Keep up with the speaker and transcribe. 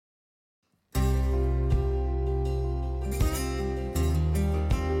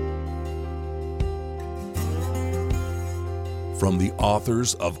From the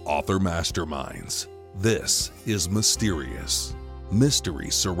authors of Author Masterminds, this is Mysterious.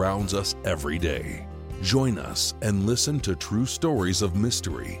 Mystery surrounds us every day. Join us and listen to true stories of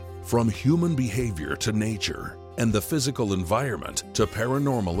mystery, from human behavior to nature, and the physical environment to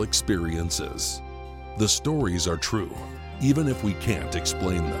paranormal experiences. The stories are true, even if we can't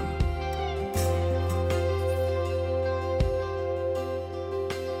explain them.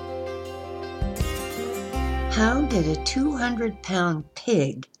 How did a 200-pound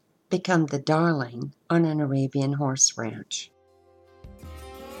pig become the darling on an Arabian horse ranch?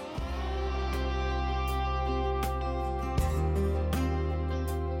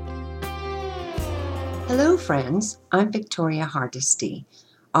 Hello, friends. I'm Victoria Hardesty,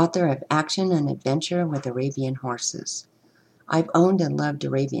 author of Action and Adventure with Arabian Horses. I've owned and loved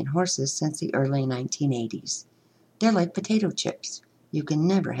Arabian horses since the early 1980s. They're like potato chips. You can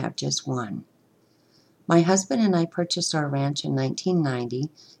never have just one. My husband and I purchased our ranch in 1990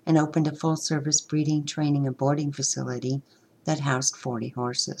 and opened a full-service breeding, training, and boarding facility that housed 40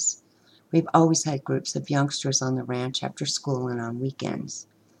 horses. We've always had groups of youngsters on the ranch after school and on weekends.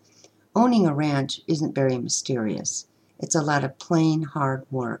 Owning a ranch isn't very mysterious. It's a lot of plain, hard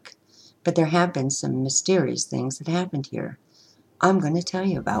work. But there have been some mysterious things that happened here. I'm going to tell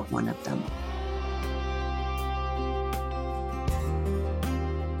you about one of them.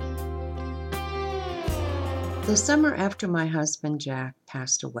 The summer after my husband Jack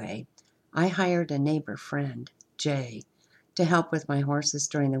passed away, I hired a neighbor friend, Jay, to help with my horses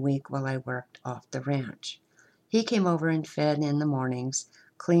during the week while I worked off the ranch. He came over and fed in the mornings,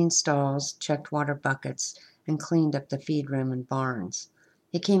 cleaned stalls, checked water buckets, and cleaned up the feed room and barns.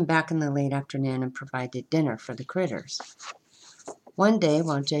 He came back in the late afternoon and provided dinner for the critters. One day,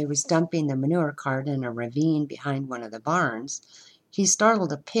 while Jay was dumping the manure cart in a ravine behind one of the barns, he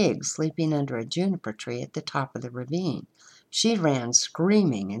startled a pig sleeping under a juniper tree at the top of the ravine. She ran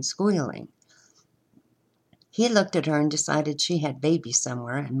screaming and squealing. He looked at her and decided she had babies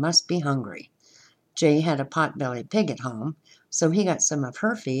somewhere and must be hungry. Jay had a pot-bellied pig at home, so he got some of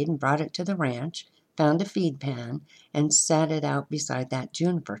her feed and brought it to the ranch, found a feed pan, and sat it out beside that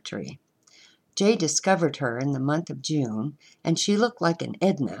juniper tree. Jay discovered her in the month of June, and she looked like an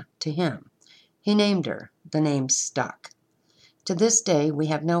Edna to him. He named her. The name stuck. To this day, we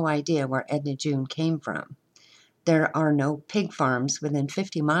have no idea where Edna June came from. There are no pig farms within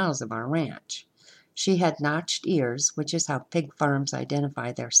 50 miles of our ranch. She had notched ears, which is how pig farms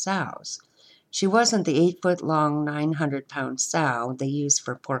identify their sows. She wasn't the 8-foot-long, 900-pound sow they use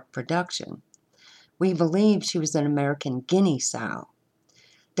for pork production. We believe she was an American guinea sow.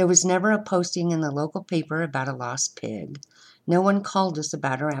 There was never a posting in the local paper about a lost pig. No one called us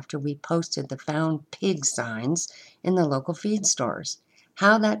about her after we posted the found pig signs in the local feed stores.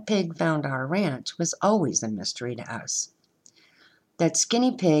 How that pig found our ranch was always a mystery to us. That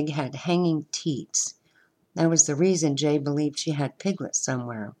skinny pig had hanging teats. That was the reason Jay believed she had piglets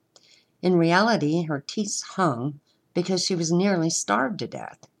somewhere. In reality, her teats hung because she was nearly starved to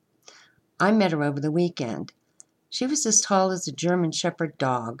death. I met her over the weekend. She was as tall as a German Shepherd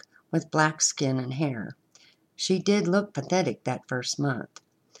dog with black skin and hair. She did look pathetic that first month.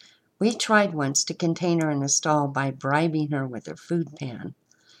 We tried once to contain her in a stall by bribing her with her food pan.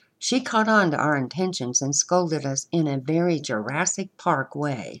 She caught on to our intentions and scolded us in a very Jurassic Park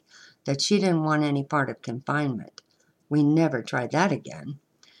way that she didn't want any part of confinement. We never tried that again.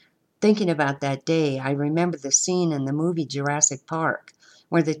 Thinking about that day, I remember the scene in the movie Jurassic Park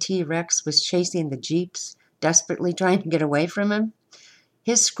where the T-Rex was chasing the jeeps, desperately trying to get away from him.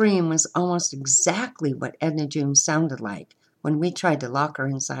 His scream was almost exactly what Edna June sounded like when we tried to lock her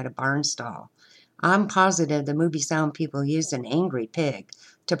inside a barn stall. I'm positive the movie sound people used an angry pig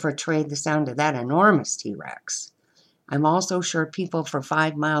to portray the sound of that enormous T-Rex. I'm also sure people for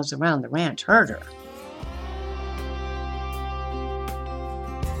 5 miles around the ranch heard her.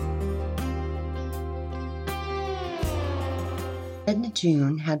 Edna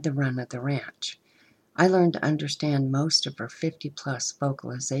June had the run of the ranch. I learned to understand most of her 50-plus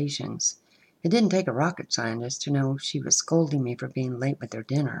vocalizations. It didn't take a rocket scientist to know she was scolding me for being late with her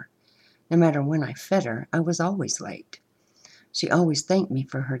dinner. No matter when I fed her, I was always late. She always thanked me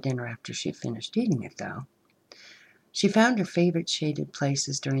for her dinner after she finished eating it, though. She found her favorite shaded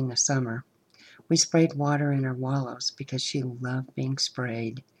places during the summer. We sprayed water in her wallows because she loved being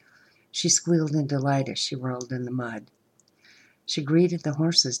sprayed. She squealed in delight as she rolled in the mud. She greeted the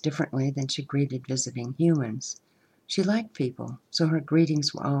horses differently than she greeted visiting humans. She liked people, so her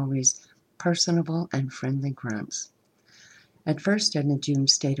greetings were always personable and friendly grunts. At first, Edna June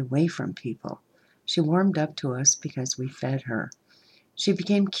stayed away from people. She warmed up to us because we fed her. She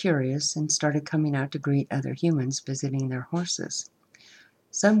became curious and started coming out to greet other humans visiting their horses.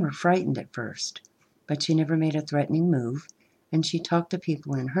 Some were frightened at first, but she never made a threatening move, and she talked to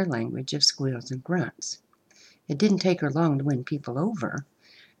people in her language of squeals and grunts. It didn't take her long to win people over.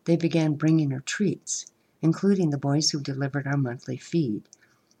 They began bringing her treats, including the boys who delivered our monthly feed.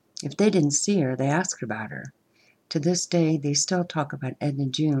 If they didn't see her, they asked about her. To this day, they still talk about Edna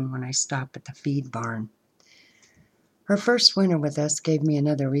June when I stop at the feed barn. Her first winter with us gave me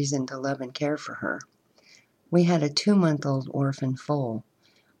another reason to love and care for her. We had a 2-month-old orphan foal.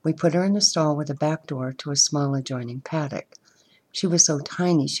 We put her in a stall with a back door to a small adjoining paddock. She was so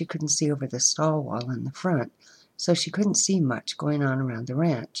tiny she couldn't see over the stall wall in the front, so she couldn't see much going on around the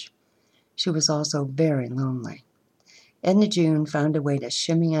ranch. She was also very lonely. Edna June found a way to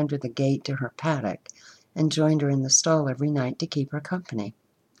shimmy under the gate to her paddock and joined her in the stall every night to keep her company.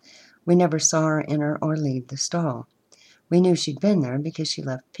 We never saw her enter or leave the stall. We knew she'd been there because she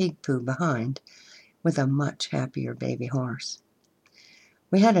left pig poo behind with a much happier baby horse.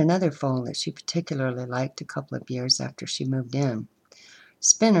 We had another foal that she particularly liked a couple of years after she moved in.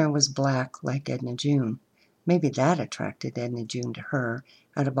 Spinner was black like Edna June. Maybe that attracted Edna June to her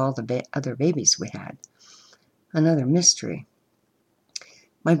out of all the other babies we had. Another mystery.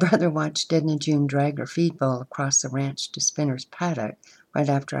 My brother watched Edna June drag her feed bowl across the ranch to Spinner's paddock right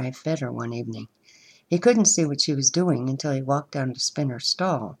after I fed her one evening. He couldn't see what she was doing until he walked down to Spinner's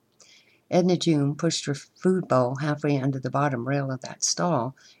stall. Edna June pushed her food bowl halfway under the bottom rail of that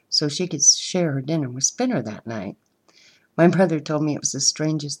stall so she could share her dinner with Spinner that night. My brother told me it was the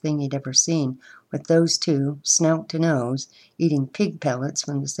strangest thing he'd ever seen, with those two, snout to nose, eating pig pellets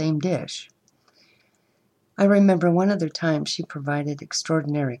from the same dish. I remember one other time she provided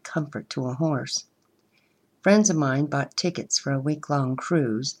extraordinary comfort to a horse. Friends of mine bought tickets for a week-long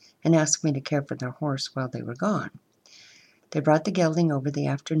cruise and asked me to care for their horse while they were gone. They brought the gelding over the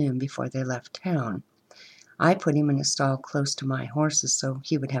afternoon before they left town. I put him in a stall close to my horses so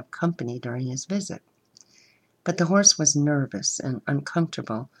he would have company during his visit. But the horse was nervous and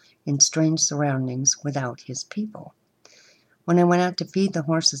uncomfortable in strange surroundings without his people. When I went out to feed the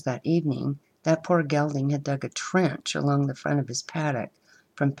horses that evening, that poor gelding had dug a trench along the front of his paddock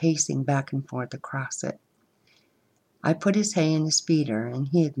from pacing back and forth across it. I put his hay in his feeder, and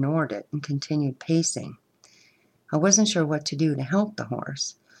he ignored it and continued pacing. I wasn't sure what to do to help the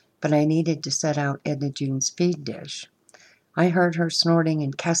horse, but I needed to set out Edna June's feed dish. I heard her snorting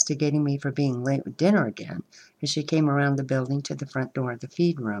and castigating me for being late with dinner again as she came around the building to the front door of the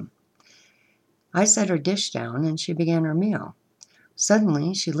feed room. I set her dish down, and she began her meal.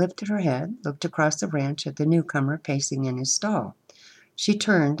 Suddenly, she lifted her head, looked across the ranch at the newcomer pacing in his stall. She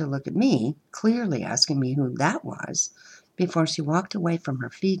turned to look at me, clearly asking me who that was, before she walked away from her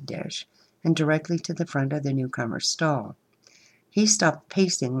feed dish and directly to the front of the newcomer's stall. He stopped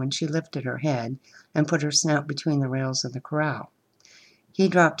pacing when she lifted her head and put her snout between the rails of the corral. He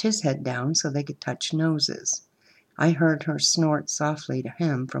dropped his head down so they could touch noses. I heard her snort softly to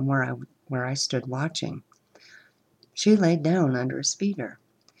him from where I stood watching. She laid down under his feeder.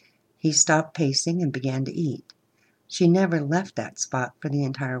 He stopped pacing and began to eat. She never left that spot for the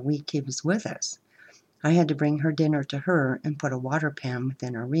entire week he was with us. I had to bring her dinner to her and put a water pan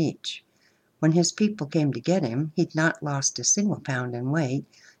within her reach. When his people came to get him, he'd not lost a single pound in weight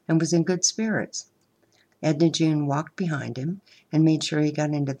and was in good spirits. Edna June walked behind him and made sure he got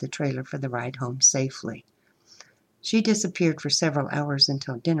into the trailer for the ride home safely. She disappeared for several hours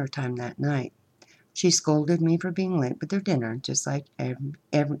until dinner time that night. She scolded me for being late with her dinner, just like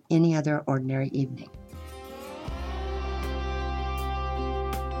any other ordinary evening.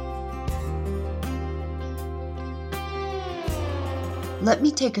 Let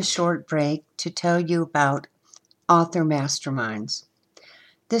me take a short break to tell you about Author Masterminds.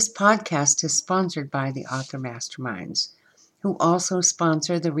 This podcast is sponsored by the Author Masterminds, who also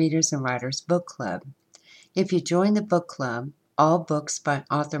sponsor the Readers and Writers Book Club. If you join the book club, all books by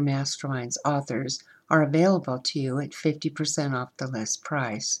Author Masterminds authors are available to you at 50% off the list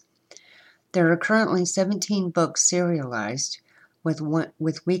price. There are currently 17 books serialized with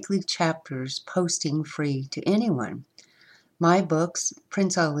weekly chapters posting free to anyone. My books,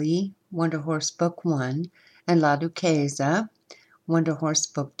 Prince Ali, Wonder Horse Book 1, and La Duquesa, Wonder Horse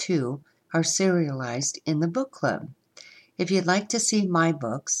Book 2, are serialized in the book club. If you'd like to see my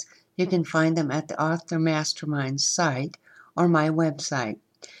books, you can find them at the Author Masterminds site or my website.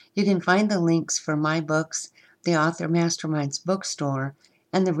 You can find the links for my books, the Author Masterminds bookstore,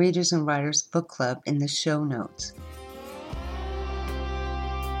 and the Readers and Writers Book Club in the show notes.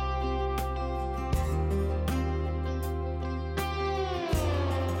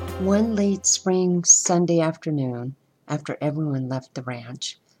 One late spring Sunday afternoon, After everyone left the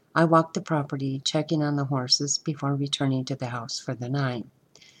ranch, I walked the property, checking on the horses before returning to the house for the night.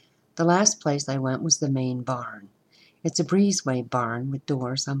 The last place I went was the main barn. It's a breezeway barn with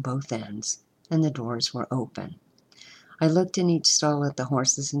doors on both ends, and the doors were open. I looked in each stall at the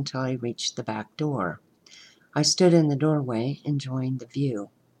horses until I reached the back door. I stood in the doorway, enjoying the view.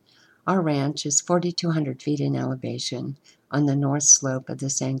 Our ranch is 4,200 feet in elevation on the north slope of the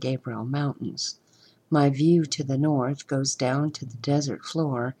San Gabriel Mountains. My view to the north goes down to the desert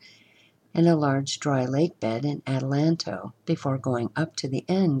floor and a large dry lake bed in Adelanto before going up to the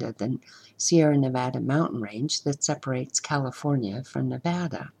end of the Sierra Nevada mountain range that separates California from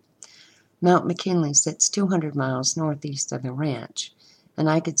Nevada. Mount McKinley sits 200 miles northeast of the ranch, and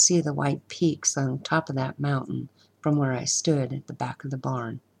I could see the white peaks on top of that mountain from where I stood at the back of the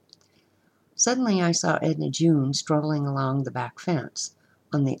barn. Suddenly I saw Edna June strolling along the back fence,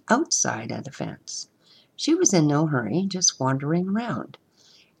 on the outside of the fence. She was in no hurry, just wandering around.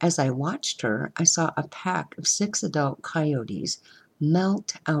 As I watched her, I saw a pack of 6 adult coyotes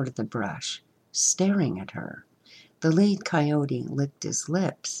melt out of the brush, staring at her. The lead coyote licked his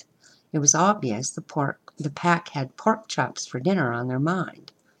lips. It was obvious the pack had pork chops for dinner on their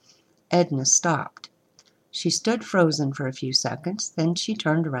mind. Edna stopped. She stood frozen for a few seconds, then she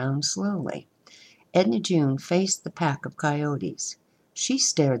turned around slowly. Edna June faced the pack of coyotes. She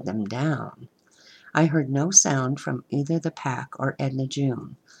stared them down. I heard no sound from either the pack or Edna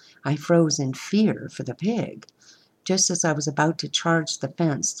June. I froze in fear for the pig. Just as I was about to charge the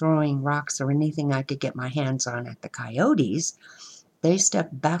fence, throwing rocks or anything I could get my hands on at the coyotes, they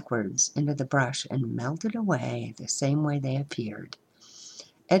stepped backwards into the brush and melted away the same way they appeared.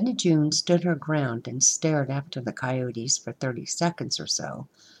 Edna June stood her ground and stared after the coyotes for 30 seconds or so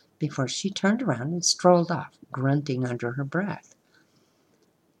before she turned around and strolled off, grunting under her breath.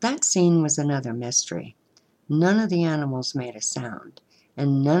 That scene was another mystery. None of the animals made a sound,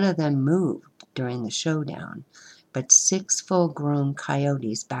 and none of them moved during the showdown, but 6 full-grown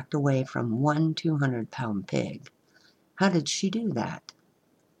coyotes backed away from one 200-pound pig. How did she do that?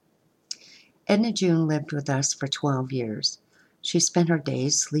 Edna June lived with us for 12 years. She spent her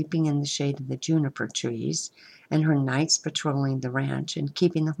days sleeping in the shade of the juniper trees and her nights patrolling the ranch and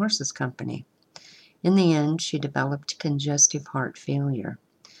keeping the horses company. In the end, she developed congestive heart failure.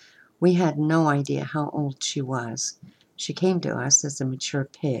 We had no idea how old she was. She came to us as a mature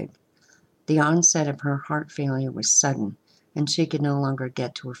pig. The onset of her heart failure was sudden, and she could no longer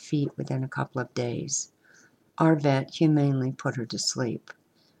get to her feet within a couple of days. Our vet humanely put her to sleep.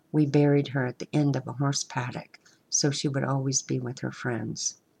 We buried her at the end of a horse paddock, so she would always be with her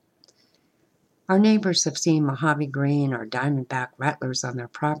friends. Our neighbors have seen Mojave green or diamondback rattlers on their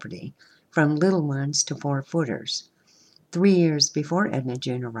property, from little ones to 4-footers. 3 years before Edna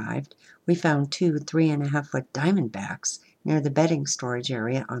June arrived, we found 2 3.5-foot diamondbacks near the bedding storage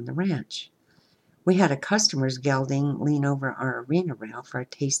area on the ranch. We had a customer's gelding lean over our arena rail for a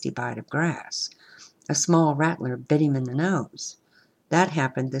tasty bite of grass. A small rattler bit him in the nose. That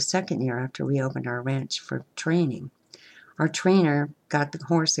happened the second year after we opened our ranch for training. Our trainer got the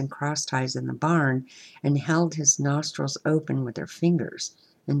horse in cross ties in the barn and held his nostrils open with her fingers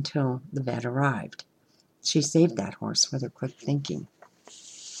until the vet arrived. She saved that horse with her quick thinking.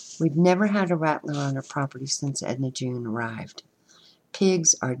 We've never had a rattler on our property since Edna June arrived.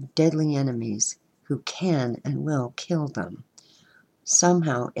 Pigs are deadly enemies who can and will kill them.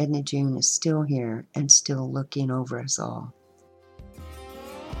 Somehow Edna June is still here and still looking over us all.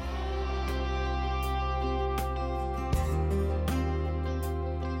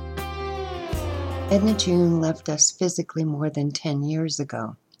 Edna June left us physically more than 10 years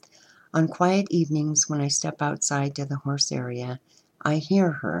ago. On quiet evenings when I step outside to the horse area, I hear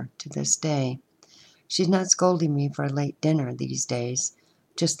her to this day. She's not scolding me for a late dinner these days,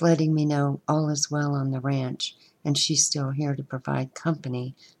 just letting me know all is well on the ranch and she's still here to provide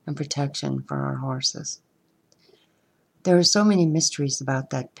company and protection for our horses. There are so many mysteries about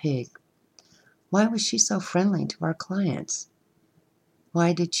that pig. Why was she so friendly to our clients?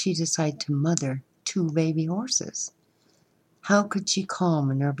 Why did she decide to mother 2 baby horses? How could she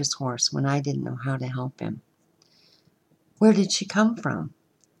calm a nervous horse when I didn't know how to help him? Where did she come from?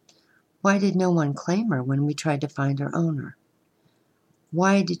 Why did no one claim her when we tried to find her owner?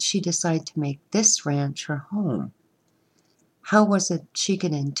 Why did she decide to make this ranch her home? How was it she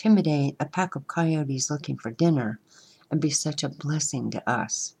could intimidate a pack of coyotes looking for dinner and be such a blessing to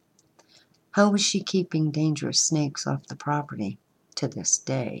us? How was she keeping dangerous snakes off the property to this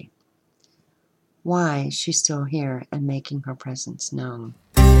day? Why is she still here and making her presence known?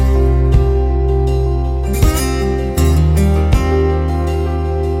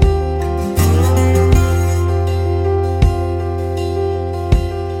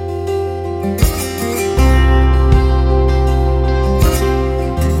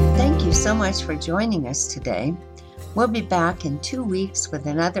 much for joining us today. We'll be back in 2 weeks with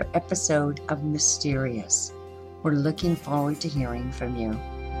another episode of Mysterious. We're looking forward to hearing from you.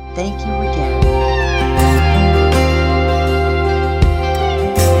 Thank you again.